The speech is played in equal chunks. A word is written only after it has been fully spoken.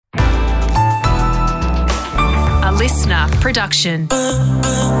listener production. Brooke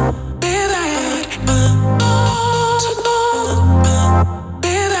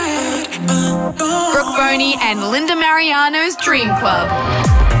Boney and Linda Mariano's Dream Club.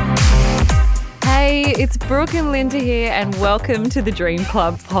 Hey, it's Brooke and Linda here, and welcome to the Dream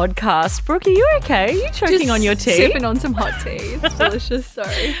Club podcast. Brooke, are you okay? Are you choking on your tea? Sipping on some hot tea. It's delicious,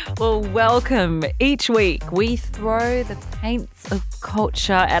 sorry. Well, welcome. Each week, we throw the paints of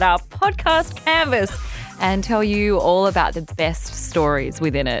culture at our podcast canvas and tell you all about the best stories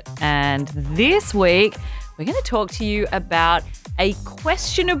within it. And this week, we're going to talk to you about a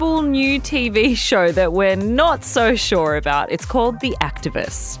questionable new TV show that we're not so sure about. It's called The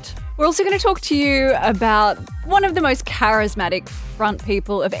Activist. We're also going to talk to you about one of the most charismatic front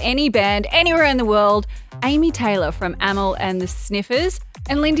people of any band anywhere in the world, Amy Taylor from Amyl and the Sniffers.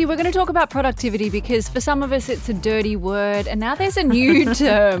 And Lindy, we're going to talk about productivity because for some of us it's a dirty word, and now there's a new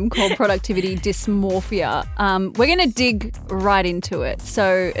term called productivity dysmorphia. We're going to dig right into it,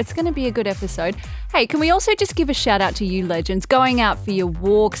 so it's going to be a good episode. Hey, can we also just give a shout out to you legends going out for your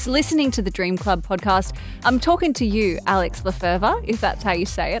walks, listening to the Dream Club podcast? I'm talking to you, Alex Lefebvre, if that's how you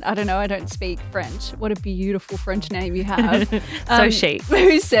say it. I don't know, I don't speak French. What a beautiful French name you have. So chic.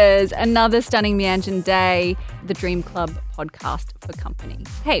 Who says, another stunning Meanjin day, the Dream Club podcast for company.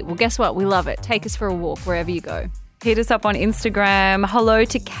 Hey, well, guess what? We love it. Take us for a walk wherever you go. Hit us up on Instagram. Hello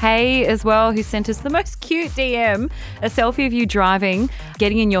to Kay as well, who sent us the most cute DM, a selfie of you driving,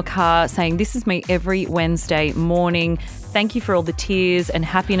 getting in your car, saying, "This is me every Wednesday morning. Thank you for all the tears and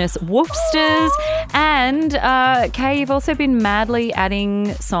happiness, woofsters." And Kay, you've also been madly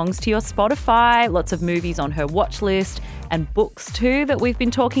adding songs to your Spotify, lots of movies on her watch list and books too that we've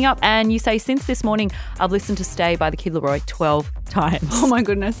been talking up. And you say, since this morning, I've listened to Stay by the Kid Laroi 12 times. Oh my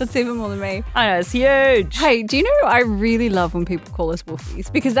goodness, that's even more than me. I know, it's huge. Hey, do you know I really love when people call us woofies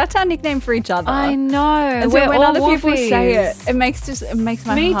because that's our nickname for each other. I know. And so when other people say it, it makes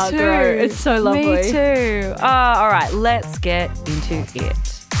my heart grow. It's so lovely. Me too. All right, let's get into it.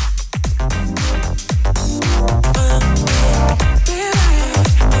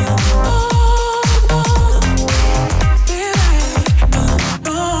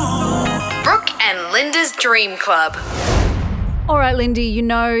 Brooke and Linda's Dream Club. All right, Lindy, you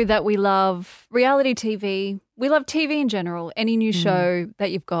know that we love reality TV. We love TV in general. Any new show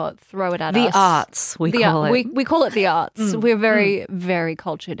that you've got, throw it at us. The arts, we call it. We call it the arts. We're very, very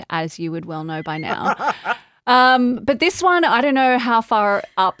cultured, as you would well know by now. But this one, I don't know how far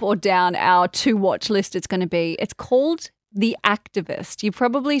up or down our to-watch list it's going to be. It's called The Activist. You've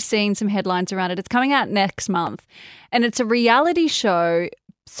probably seen some headlines around it. It's coming out next month. And it's a reality show,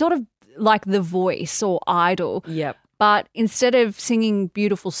 sort of like The Voice or Idol. Yep. But instead of singing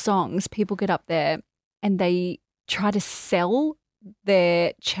beautiful songs, people get up there and they try to sell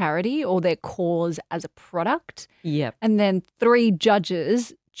their charity or their cause as a product. Yep. And then 3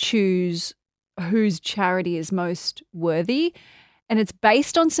 judges choose whose charity is most worthy. And it's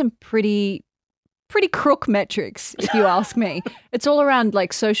based on some pretty crook metrics, if you ask me. It's all around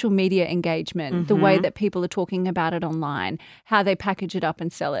like social media engagement, the way that people are talking about it online, how they package it up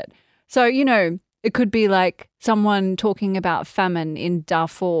and sell it. So, you know, it could be like someone talking about famine in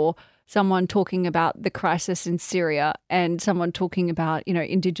Darfur, someone talking about the crisis in Syria, and someone talking about, you know,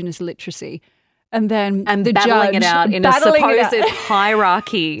 Indigenous literacy. And then the battling judge it out in a supposed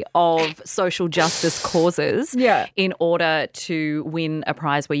hierarchy of social justice causes in order to win a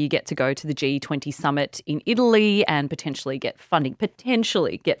prize where you get to go to the G20 summit in Italy and potentially get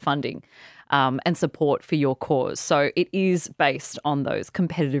funding and support for your cause. So it is based on those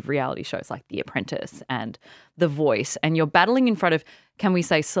competitive reality shows like The Apprentice and The Voice. And you're battling in front of, can we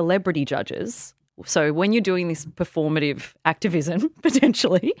say, celebrity judges. So when you're doing this performative activism,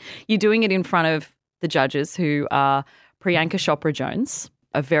 potentially, you're doing it in front of the judges who are Priyanka Chopra Jonas,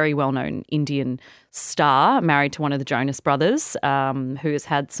 a very well-known Indian star, married to one of the Jonas brothers, who has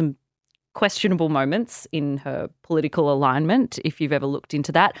had some questionable moments in her political alignment, if you've ever looked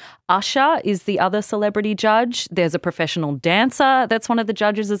into that. Usher is the other celebrity judge. There's a professional dancer that's one of the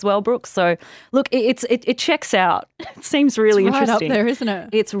judges as well, Brooke. So, look, it checks out. It seems really interesting. It's right up there, isn't it?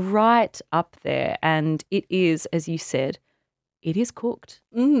 It's right up there. And it is, as you said, it is cooked.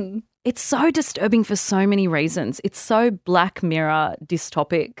 Mm. It's so disturbing for so many reasons. It's so Black Mirror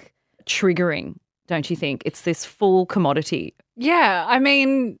dystopic triggering, don't you think? It's this full commodity. Yeah, I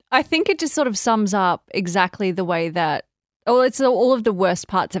mean, I think it just sort of sums up exactly the way that, well, it's all of the worst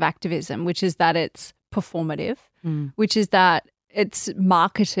parts of activism, which is that it's performative, which is that it's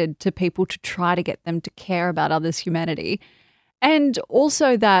marketed to people to try to get them to care about others' humanity, and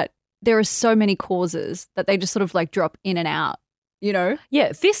also that there are so many causes that they just sort of like drop in and out, you know?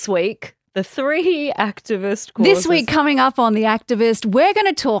 Yeah, this week The 3 activist causes. This week coming up on The Activist, we're going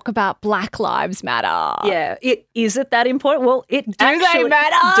to talk about Black Lives Matter. Yeah. Is it that important? Well, it Do they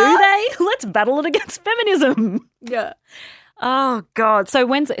matter? Do they? Let's battle it against feminism. Yeah. Oh, God. So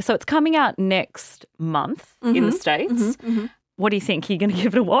it's coming out next month in the States. What do you think? Are you going to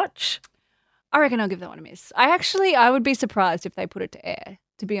give it a watch? I reckon I'll give that one a miss. I would be surprised if they put it to air,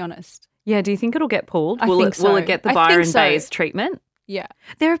 to be honest. Yeah. Do you think it'll get pulled? I think so. Will it get the I think Byron so. Bayes treatment? Yeah.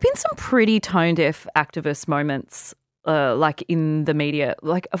 There have been some pretty tone-deaf activist moments like in the media.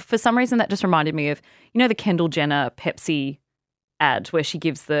 Like for some reason that just reminded me of, the Kendall Jenner Pepsi ad where she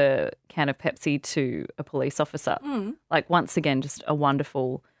gives the can of Pepsi to a police officer. Like once again, just a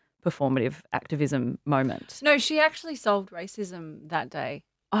wonderful performative activism moment. No, she actually solved racism that day.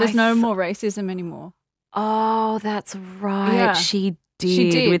 There's no more racism anymore. Oh, that's right. Yeah. She She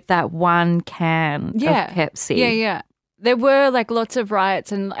did did. with that one can of Pepsi. Yeah. There were like lots of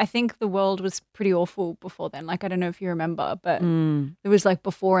riots, and I think the world was pretty awful before then. Like, I don't know if you remember, but there was like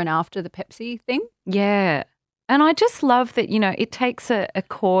before and after the Pepsi thing. Yeah. And I just love that, it takes a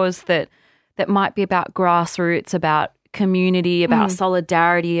cause that might be about grassroots, about community, about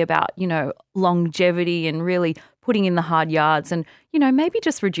solidarity, about, longevity and really putting in the hard yards and, maybe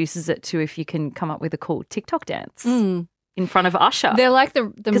just reduces it to if you can come up with a cool TikTok dance in front of Usher. They're like the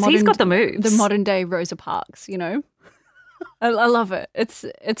Because he's got the moves. the modern day Rosa Parks, I love it.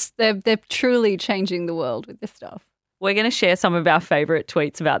 They're truly changing the world with this stuff. We're going to share some of our favourite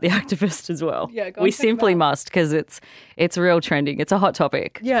tweets about The Activist as well. Yeah, go on, we check them simply out. must because it's real trending. It's a hot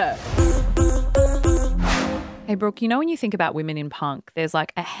topic. Yeah. Hey, Brooke, when you think about women in punk, there's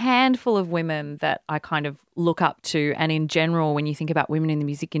like a handful of women that I kind of look up to. And in general, when you think about women in the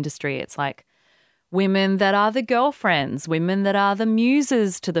music industry, it's like women that are the girlfriends, women that are the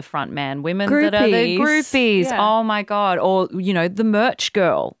muses to the front man, women that are the groupies. Yeah. Oh, my God. Or, the merch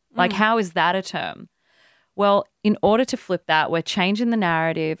girl. Like, how is that a term? Well, in order to flip that, we're changing the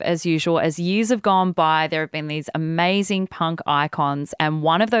narrative as usual. As years have gone by, there have been these amazing punk icons, and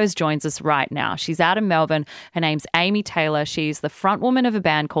one of those joins us right now. She's out in Melbourne. Her name's Amy Taylor. She's the frontwoman of a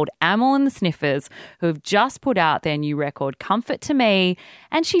band called Amyl and the Sniffers, who have just put out their new record, Comfort to Me,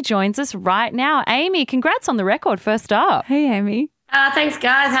 and she joins us right now. Amy, congrats on the record first up. Hey, Amy. Thanks,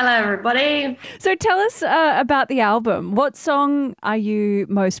 guys. Hello, everybody. So tell us about the album. What song are you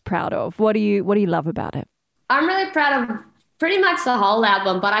most proud of? What do you love about it? I'm really proud of pretty much the whole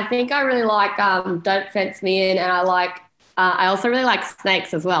album, but I think I really like Don't Fence Me In, and I also really like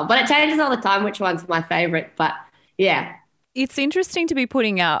Snakes as well. But it changes all the time which one's my favourite, but yeah. It's interesting to be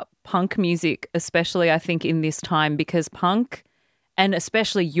putting out punk music, especially I think in this time, because punk, and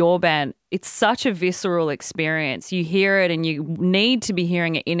especially your band, it's such a visceral experience. You hear it and you need to be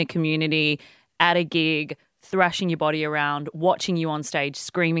hearing it in a community, at a gig, thrashing your body around, watching you on stage,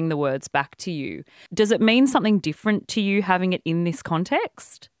 screaming the words back to you. Does it mean something different to you having it in this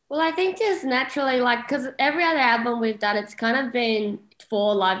context? Well, I think just naturally, because every other album we've done, it's kind of been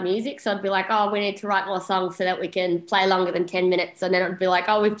for live music. So it'd be like, oh, we need to write more songs so that we can play longer than 10 minutes. And then it'd be like,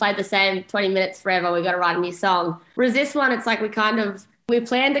 oh, we've played the same 20 minutes forever. We've got to write a new song. Whereas this one, it's like we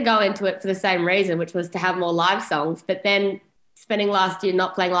planned to go into it for the same reason, which was to have more live songs. But then spending last year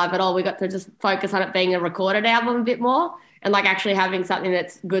not playing live at all, we got to just focus on it being a recorded album a bit more and like actually having something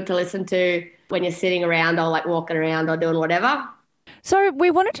that's good to listen to when you're sitting around or like walking around or doing whatever. So we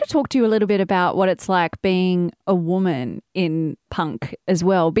wanted to talk to you a little bit about what it's like being a woman in punk as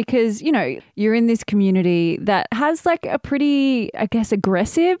well, because, you're in this community that has like a pretty, I guess,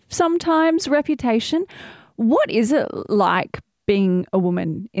 aggressive sometimes reputation. What is it like being a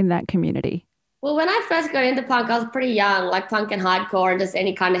woman in that community? Well, when I first got into punk, I was pretty young, like punk and hardcore and just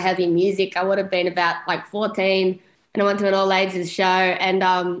any kind of heavy music. I would have been about like 14 and I went to an all ages show and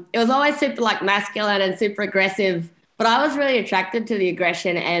it was always super like masculine and super aggressive. But I was really attracted to the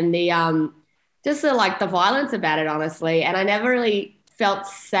aggression and the just the violence about it, honestly. And I never really felt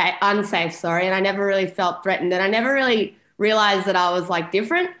unsafe, and I never really felt threatened. And I never really realized that I was like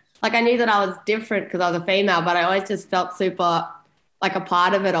different. Like I knew that I was different because I was a female, but I always just felt super like a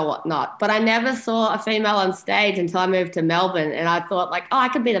part of it or whatnot. But I never saw a female on stage until I moved to Melbourne. And I thought like, oh, I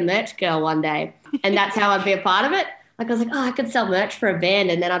could be the merch girl one day. And that's how I'd be a part of it. Like I was like, oh, I could sell merch for a band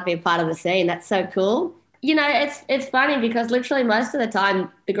and then I'd be a part of the scene. That's so cool. It's funny because literally most of the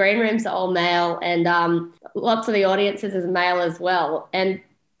time the green rooms are all male and lots of the audiences is male as well. And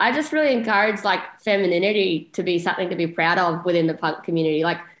I just really encourage like femininity to be something to be proud of within the punk community,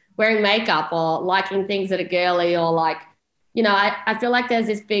 like wearing makeup or liking things that are girly or like, I feel like there's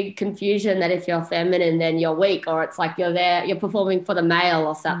this big confusion that if you're feminine, then you're weak or it's like you're performing for the male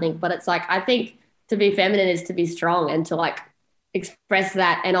or something. But it's like, I think to be feminine is to be strong and to like express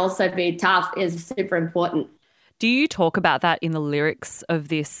that and also be tough is super important. Do you talk about that in the lyrics of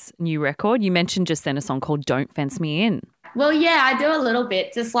this new record? You mentioned just then a song called Don't Fence Me In. Well, yeah, I do a little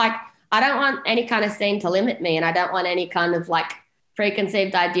bit. Just like, I don't want any kind of scene to limit me, and I don't want any kind of like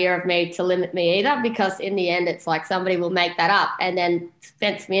preconceived idea of me to limit me either, because in the end it's like somebody will make that up and then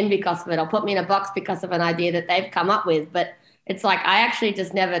fence me in because of it, or put me in a box because of an idea that they've come up with. But it's like I actually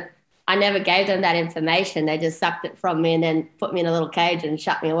just never gave them that information. They just sucked it from me and then put me in a little cage and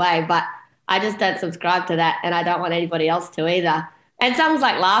shut me away. But I just don't subscribe to that, and I don't want anybody else to either. And songs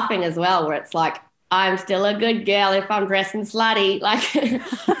like Laughing as well, where it's like, I'm still a good girl if I'm dressing slutty. Like,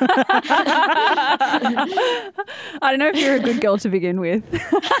 I don't know if you're a good girl to begin with.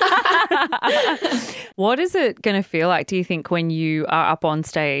 What is it going to feel like, do you think, when you are up on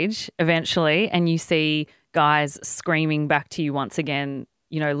stage eventually and you see guys screaming back to you once again,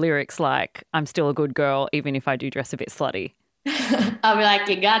 you know, lyrics like, I'm still a good girl even if I do dress a bit slutty? I'll be like,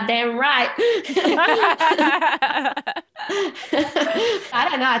 you're goddamn right. I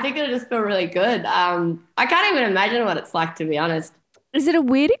don't know. I think it'll just feel really good. I can't even imagine what it's like, to be honest. Is it a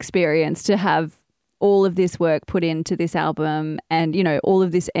weird experience to have all of this work put into this album and, you know, all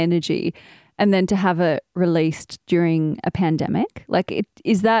of this energy, and then to have it released during a pandemic? Like,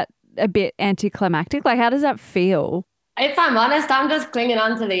 is that a bit anticlimactic? Like, how does that feel? If I'm honest, I'm just clinging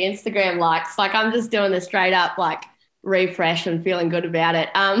on to the Instagram likes. Like, I'm just doing the straight up, like, refresh and feeling good about it.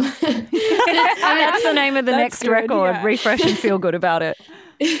 That's the name of the next record, yeah. Refresh and feel good about it.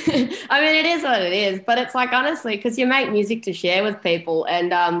 I mean, it is what it is, but it's like, honestly, because you make music to share with people,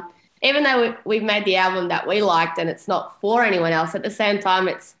 and even though we've made the album that we liked and it's not for anyone else, at the same time,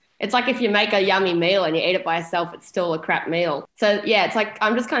 it's like if you make a yummy meal and you eat it by yourself, it's still a crap meal. So yeah, it's like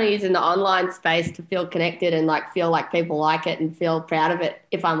I'm just kind of using the online space to feel connected and like feel like people like it and feel proud of it,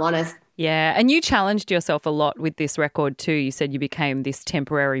 if I'm honest. Yeah, and you challenged yourself a lot with this record too. You said you became this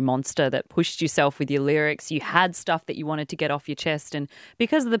temporary monster that pushed yourself with your lyrics. You had stuff that you wanted to get off your chest, and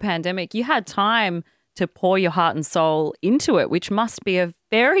because of the pandemic, you had time to pour your heart and soul into it, which must be a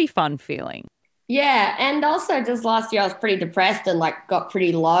very fun feeling. Yeah, and also just last year I was pretty depressed and like got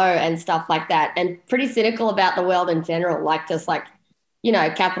pretty low and stuff like that, and pretty cynical about the world in general, like just like, you know,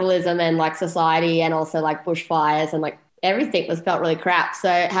 capitalism and like society, and also like bushfires and like everything was felt really crap. So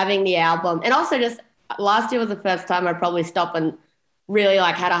having the album, and also just last year was the first time I probably stopped and really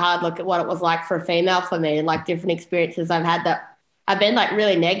like had a hard look at what it was like for a female for me, and like different experiences I've had that have been like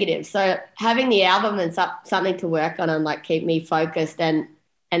really negative. So having the album and something to work on and like keep me focused and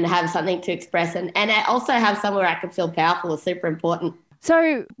have something to express and also have somewhere I can feel powerful is super important.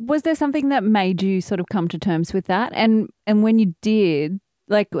 So was there something that made you sort of come to terms with that? And when you did,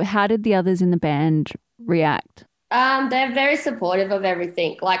 like, how did the others in the band react? They're very supportive of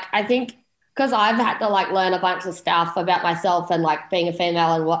everything. Like, I think because I've had to like learn a bunch of stuff about myself and like being a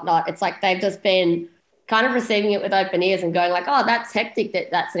female and whatnot, it's like they've just been kind of receiving it with open ears and going like, oh, that's hectic,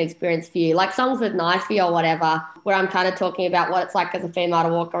 that's an experience for you. Like songs with Knifey or whatever, where I'm kind of talking about what it's like as a female to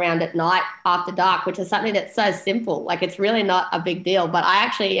walk around at night after dark, which is something that's so simple. Like, it's really not a big deal, but I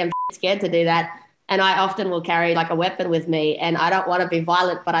actually am scared to do that. And I often will carry like a weapon with me, and I don't want to be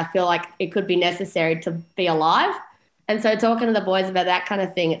violent, but I feel like it could be necessary to be alive. And so talking to the boys about that kind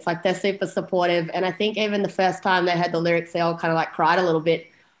of thing, it's like they're super supportive. And I think even the first time they heard the lyrics, they all kind of like cried a little bit,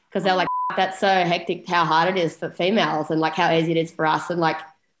 because they're like, that's so hectic how hard it is for females and like how easy it is for us. And like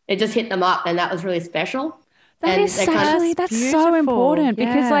it just hit them up, and that was really special. That's so important,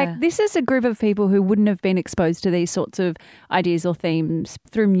 because like this is a group of people who wouldn't have been exposed to these sorts of ideas or themes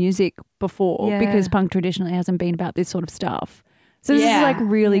through music before, because punk traditionally hasn't been about this sort of stuff. So this is like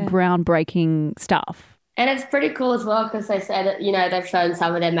really groundbreaking stuff. And it's pretty cool as well, because they said that, you know, they've shown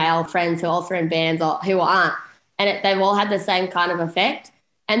some of their male friends who are also in bands or who aren't, and they've all had the same kind of effect.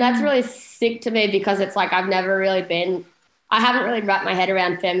 And that's really sick to me, because it's like I haven't really wrapped my head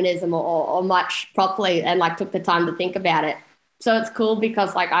around feminism or much properly and like took the time to think about it. So it's cool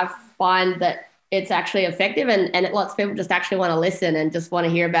because like I find that it's actually effective, and it lots of people just actually want to listen and just want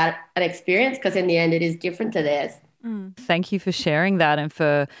to hear about an experience, because in the end it is different to theirs. Thank you for sharing that and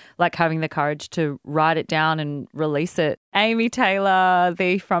for like having the courage to write it down and release it. Amy Taylor,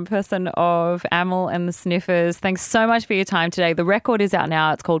 the frontperson of Amyl and the Sniffers, thanks so much for your time today. The record is out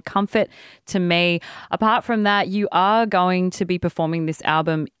now. It's called Comfort to Me. Apart from that, you are going to be performing this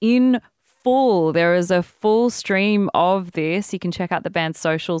album in full. There is a full stream of this. You can check out the band's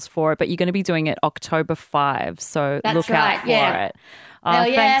socials for it, but you're going to be doing it October 5. So look out for it.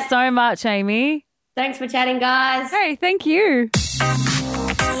 Thanks so much, Amy. Thanks for chatting, guys. Hey, thank you.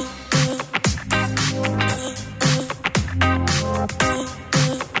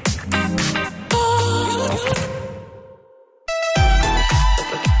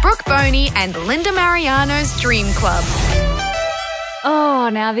 Brooke Boney and Linda Mariano's Dream Club. Oh,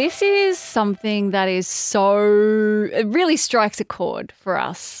 now this is something that is it really strikes a chord for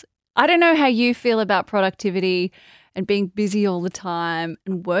us. I don't know how you feel about productivity and being busy all the time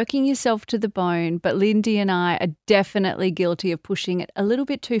and working yourself to the bone, but Lindy and I are definitely guilty of pushing it a little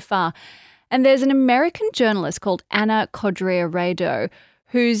bit too far. And there's an American journalist called Anna Codrea-Rado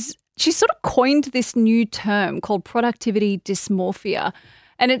she sort of coined this new term called productivity dysmorphia.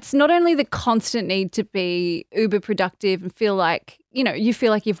 And it's not only the constant need to be uber productive and feel like, you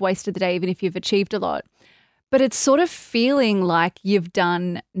feel like you've wasted the day even if you've achieved a lot, but it's sort of feeling like you've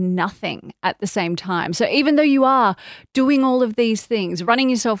done nothing at the same time. So even though you are doing all of these things, running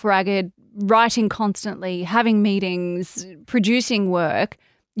yourself ragged, writing constantly, having meetings, producing work,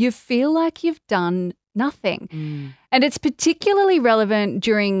 you feel like you've done nothing. And it's particularly relevant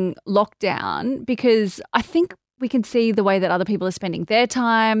during lockdown because I think we can see the way that other people are spending their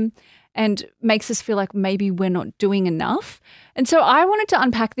time and makes us feel like maybe we're not doing enough. And so I wanted to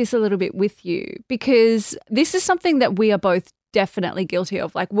unpack this a little bit with you because this is something that we are both definitely guilty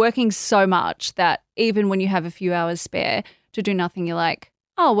of, like working so much that even when you have a few hours spare to do nothing, you're like,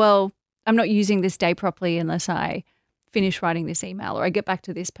 oh, well, I'm not using this day properly unless I finish writing this email or I get back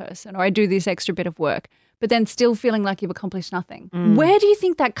to this person or I do this extra bit of work, but then still feeling like you've accomplished nothing. Where do you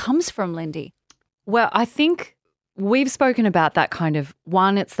think that comes from, Lindy? Well, I think we've spoken about that kind of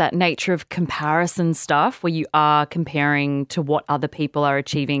one, it's that nature of comparison stuff where you are comparing to what other people are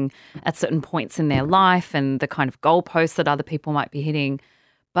achieving at certain points in their life and the kind of goalposts that other people might be hitting.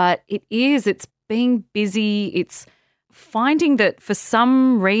 But it's being busy, it's finding that for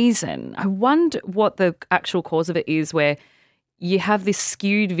some reason, I wonder what the actual cause of it is, where you have this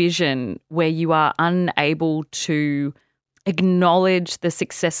skewed vision where you are unable to acknowledge the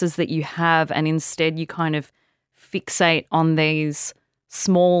successes that you have and instead you kind of fixate on these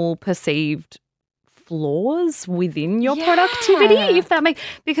small perceived flaws within your productivity, if that makes,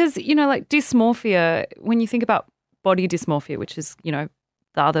 because, like dysmorphia, when you think about body dysmorphia, which is, the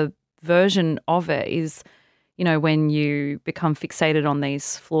other version of it is, when you become fixated on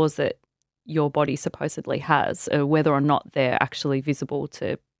these flaws that your body supposedly has, whether or not they're actually visible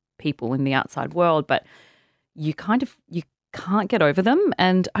to people in the outside world, but you can't get over them.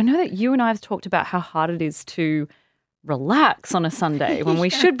 And I know that you and I have talked about how hard it is to relax on a Sunday when we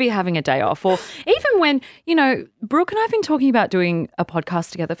should be having a day off, or even when, Brooke and I have been talking about doing a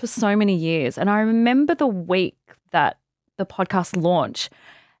podcast together for so many years. And I remember the week that the podcast launched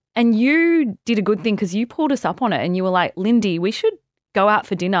and you did a good thing because you pulled us up on it and you were like, Lindy, we should go out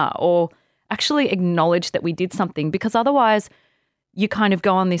for dinner or actually acknowledge that we did something, because otherwise you kind of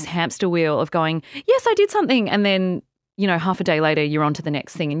go on this hamster wheel of going, yes, I did something. And then, half a day later, you're on to the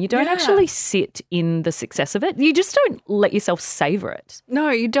next thing and you don't actually sit in the success of it. You just don't let yourself savor it. No,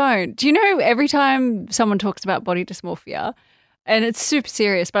 you don't. Do you know every time someone talks about body dysmorphia, and it's super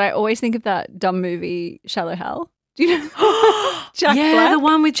serious, but I always think of that dumb movie, Shallow Hal. Do you know? Jack Black? The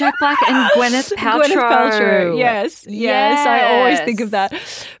one with Jack Black and Gwyneth Paltrow. Gwyneth Paltrow. Yes. I always think of that.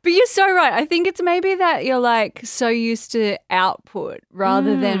 But you're so right. I think it's maybe that you're like so used to output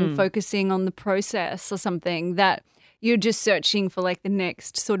rather than focusing on the process or something, that you're just searching for like the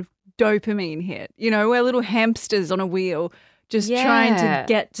next sort of dopamine hit. We're little hamsters on a wheel just trying to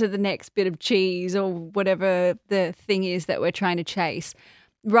get to the next bit of cheese or whatever the thing is that we're trying to chase,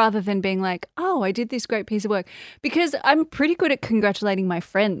 rather than being like, oh, I did this great piece of work. Because I'm pretty good at congratulating my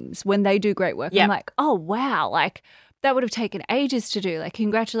friends when they do great work. I'm like, oh, wow, like that would have taken ages to do. Like,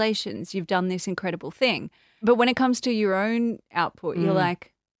 congratulations, you've done this incredible thing. But when it comes to your own output, you're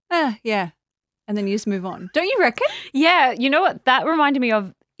like, yeah. And then you just move on. Don't you reckon? Yeah. You know what? That reminded me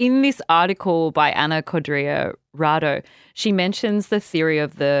of, in this article by Anna Codrea-Rado, she mentions the theory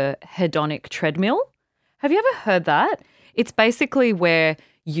of the hedonic treadmill. Have you ever heard that? It's basically where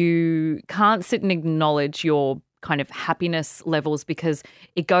you can't sit and acknowledge your kind of happiness levels because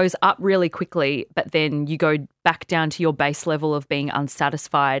it goes up really quickly, but then you go back down to your base level of being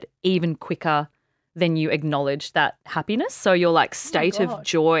unsatisfied even quicker than you acknowledge that happiness. So your like state of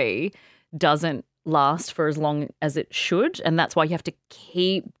joy doesn't last for as long as it should, and that's why you have to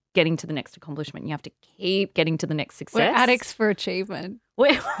keep getting to the next accomplishment. You have to keep getting to the next success. We're addicts for achievement.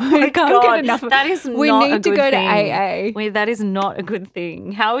 We can't get enough of that. Is we not need a good to go thing. to AA. That is not a good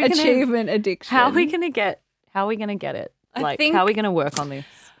thing. How are we achievement addiction? How are we going to get it? I think how are we going to work on this?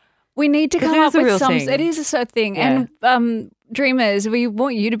 We need to come up with some. Thing. It is a sort of thing, Yeah. and dreamers, we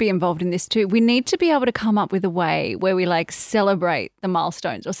want you to be involved in this too. We need to be able to come up with a way where we like celebrate the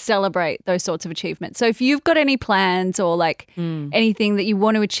milestones or celebrate those sorts of achievements. So if you've got any plans or like anything that you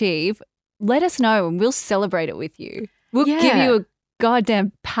want to achieve, let us know and we'll celebrate it with you. We'll give you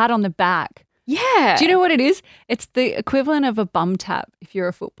goddamn pat on the back. Yeah. Do you know what it is? It's the equivalent of a bum tap if you're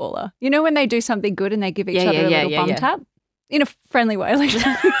a footballer. You know when they do something good and they give each other a little bum tap? In a friendly way, like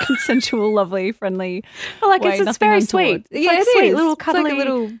consensual, lovely, friendly Well, like way, it's nothing very untoward. sweet. It's Yeah, like it sweet is. little It's like cuddly a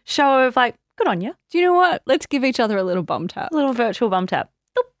little. show of like, good on you. Do you know what? Let's give each other a little bum tap. A little virtual bum tap.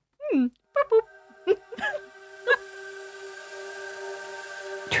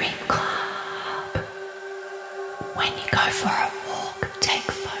 Dream Club. When you go for a walk, take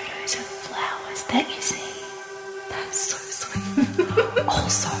photos of flowers that you see. That's so sweet.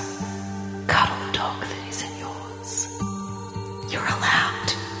 Also, cuddle a dog that isn't yours. You're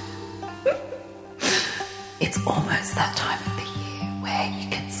allowed. It's almost that time of the year where you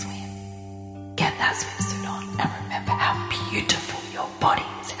can swim. Get that swimsuit on and remember how beautiful your body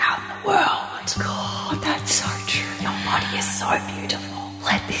is out in the world. God, that's so true. Your body is so beautiful.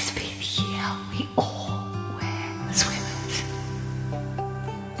 Let this be the year we all wear swimmers.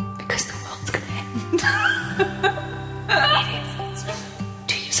 Because the world's going to end. It is.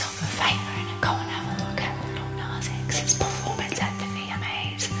 Do yourself a favour and go and have a look at Lil Nas X's performance at the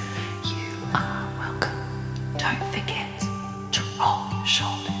VMAs. You are welcome. Don't forget to roll your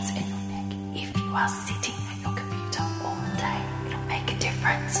shoulders and your neck if you are sitting at your computer all day. It'll make a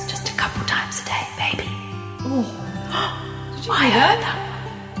difference. Just a couple times a day, baby. Did you hear that?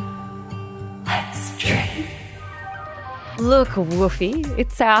 Let's dream. Look, Woofy,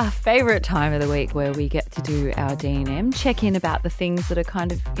 it's our favourite time of the week where we get to do our D&M, check in about the things that are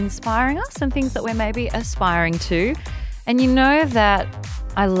kind of inspiring us and things that we're maybe aspiring to. And you know that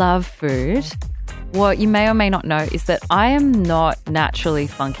I love food. What you may or may not know is that I am not naturally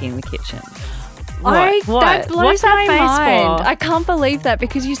funky in the kitchen. What? That blows What's that my face mind. for? I can't believe that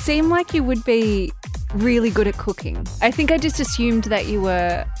because you seem like you would be really good at cooking. I think I just assumed that you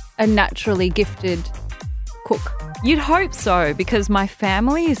were a naturally gifted cook. You'd hope so because my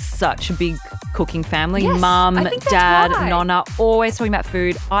family is such a big cooking family. Yes, Mum, I think that's dad, why. nonna, always talking about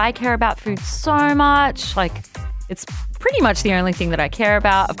food. I care about food so much. Like, it's pretty much the only thing that I care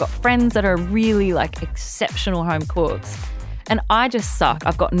about. I've got friends that are really like exceptional home cooks and I just suck.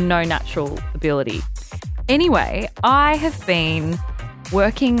 I've got no natural ability. Anyway, I have been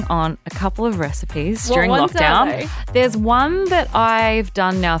working on a couple of recipes What during ones are lockdown. they? There's one that I've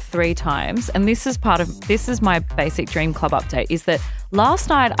done now 3 times, and this is my basic Dream Club update, is that last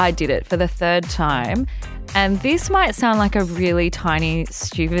night I did it for the 3rd time, and this might sound like a really tiny,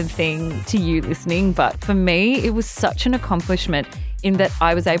 stupid thing to you listening, but for me, it was such an accomplishment in that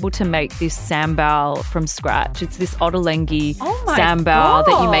I was able to make this sambal from scratch. It's this ottolenghi my sambal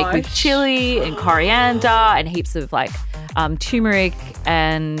that you make with gosh. chili and coriander and heaps of like turmeric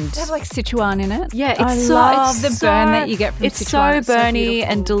and They have like Sichuan in it. yeah, I love the burn that you get from it's Sichuan. so burny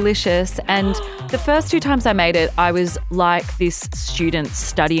beautiful. and delicious. And the first 2 times I made it, I was like this student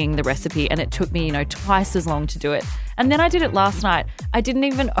studying the recipe, and it took me, twice as long to do it. And then I did it last night. I didn't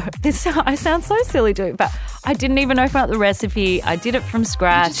even. I sound so silly doing it, but I didn't even open up the recipe. I did it from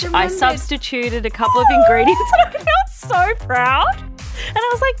scratch. I remembered. substituted a couple of ingredients, and I felt so proud. And I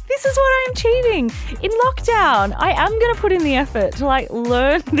was like, this is what I'm achieving in lockdown. I am going to put in the effort to like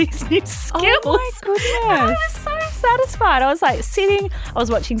learn these new skills. Oh my goodness. And I was so satisfied. I was like sitting, I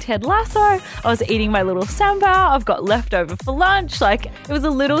was watching Ted Lasso, I was eating my little sambal, I've got leftover for lunch. Like it was a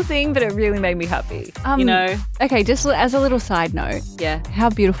little thing, but it really made me happy. Okay, just as a little side note, Yeah. how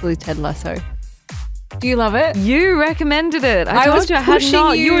beautiful is Ted Lasso? Do you love it? You recommended it. I I told was you I had pushing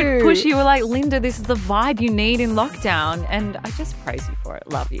not. You you. would push. You were like, Linda, this is the vibe you need in lockdown. And I just praise you for it.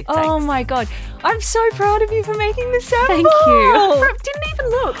 Love you. Oh Thanks. my God. I'm so proud of you for making this sambal. Thank you. I didn't even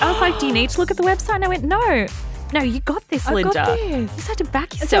look. I was like, do you need to look at the website? And I went, no, you got this, I Linda. got this. You just had to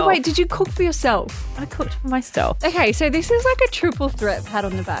back yourself. So wait, did you cook for yourself? I cooked for myself. Okay, so this is like a triple threat pat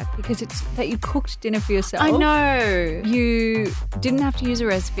on the back because it's that you cooked dinner for yourself. I know. You didn't have to use a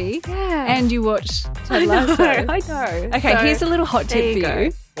recipe. Yeah. And you watched I Ted know. Lasso. I know. Okay, So, here's a little hot there tip you for go.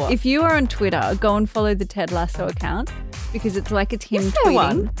 you. What? If you are on Twitter, go and follow the Ted Lasso account because it's like it's him Is there tweeting.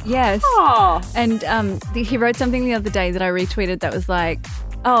 one? Yes. Oh. And he wrote something the other day that I retweeted that was like,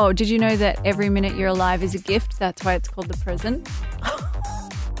 oh, did you know that every minute you're alive is a gift? That's why it's called the present.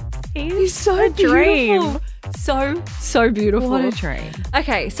 He's So a dream. beautiful. So beautiful. What a dream.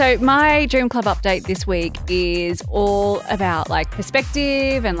 Okay, so my Dream Club update this week is all about like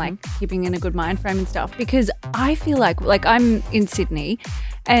perspective and like keeping in a good mind frame and stuff because I feel like I'm in Sydney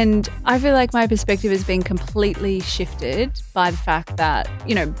and I feel like my perspective has been completely shifted by the fact that,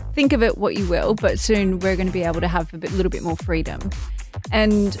 think of it what you will, but soon we're going to be able to have a little bit more freedom.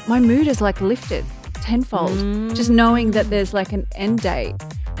 And my mood is like lifted tenfold, just knowing that there's like an end date.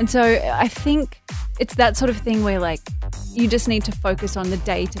 And so I think it's that sort of thing where like you just need to focus on the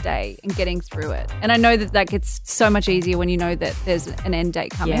day-to-day and getting through it. And I know that gets so much easier when you know that there's an end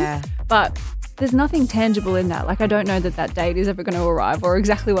date coming. Yeah. But there's nothing tangible in that. Like, I don't know that date is ever going to arrive or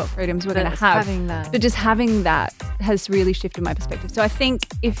exactly what freedoms we're going to have. Having that. But just having that has really shifted my perspective. So I think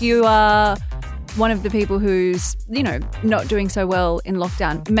if you are one of the people who's, not doing so well in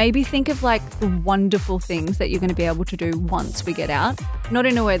lockdown, maybe think of like the wonderful things that you're going to be able to do once we get out. Not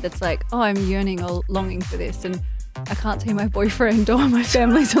in a way that's like, oh, I'm yearning or longing for this and I can't see my boyfriend or my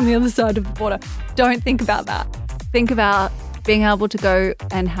family's on the other side of the border. Don't think about that. Think about being able to go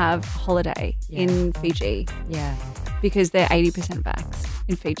and have a holiday in Fiji. Yeah. Because they're 80% vax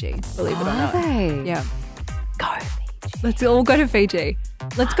in Fiji, believe it or not. Are they? Yeah. Go Fiji. Let's all go to Fiji.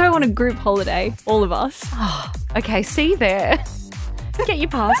 Let's go on a group holiday, all of us. Oh, okay, see there. Get your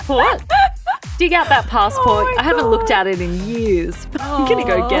passport. Dig out that passport. I haven't looked at it in years, but I'm going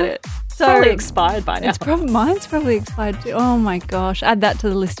to go get it. So probably expired by now. Mine's probably expired too. Oh my gosh. Add that to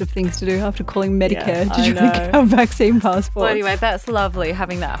the list of things to do after calling Medicare Yeah, to get our vaccine passports. Well, anyway, that's lovely,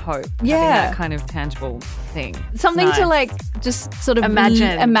 having that hope. Yeah. Having that kind of tangible thing. It's Something nice. to like just sort of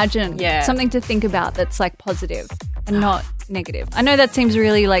imagine. Yeah. Something to think about that's like positive and not negative. I know that seems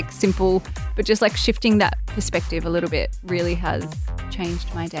really like simple, but just like shifting that perspective a little bit really has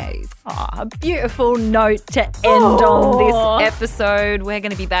changed my days. Oh, a beautiful note to end on this episode. We're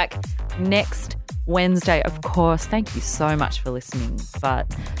going to be back next Wednesday, of course. Thank you so much for listening. But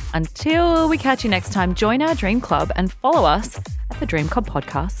until we catch you next time, join our Dream Club and follow us at the Dream Club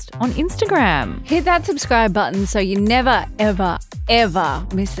Podcast on Instagram. Hit that subscribe button so you never, ever, ever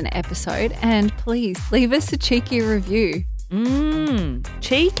miss an episode. And please leave us a cheeky review.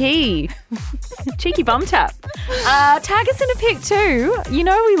 Cheeky. Cheeky bum tap. Tag us in a pic too. You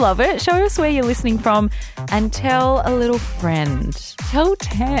know we love it. Show us where you're listening from and tell a little friend. Tell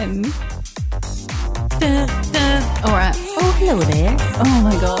 10. All right. Oh, hello there. Oh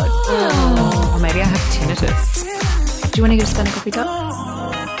my God. Or maybe I have tinnitus. Do you want to get a Spanish coffee cup?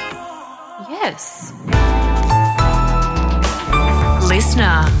 Yes.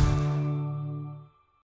 Listener.